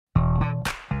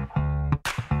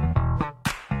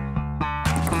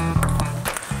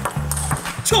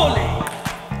So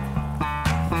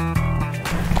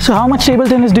how much table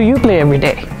tennis do you play every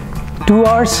day? 2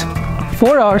 hours,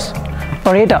 4 hours,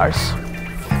 or 8 hours?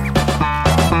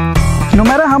 No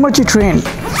matter how much you train,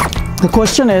 the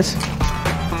question is,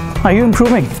 are you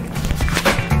improving?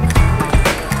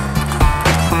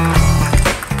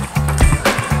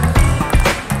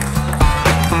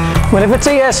 Well, if it's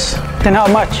a yes, then how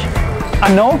much? A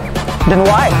no? Then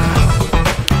why?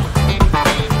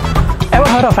 Ever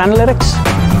heard of analytics?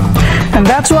 And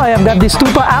that's why I've got the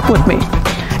Stupa app with me.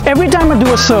 Every time I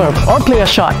do a serve or play a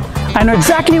shot, I know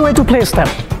exactly where to place them.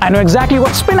 I know exactly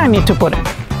what spin I need to put in.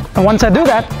 And once I do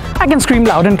that, I can scream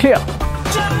loud and clear.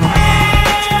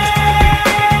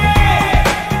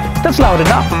 That's loud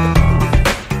enough.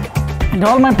 And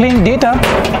all my playing data,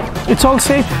 it's all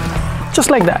safe, just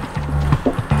like that.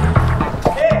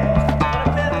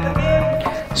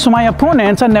 So my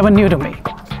opponents are never new to me.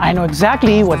 I know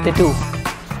exactly what they do.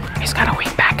 He's got a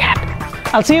weak backhand.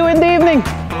 I'll see you in the evening.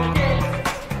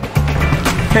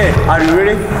 Hey, are you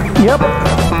ready? Yep.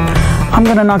 I'm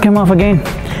gonna knock him off again.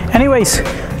 Anyways,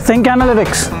 think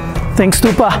analytics. Think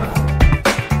Stupa.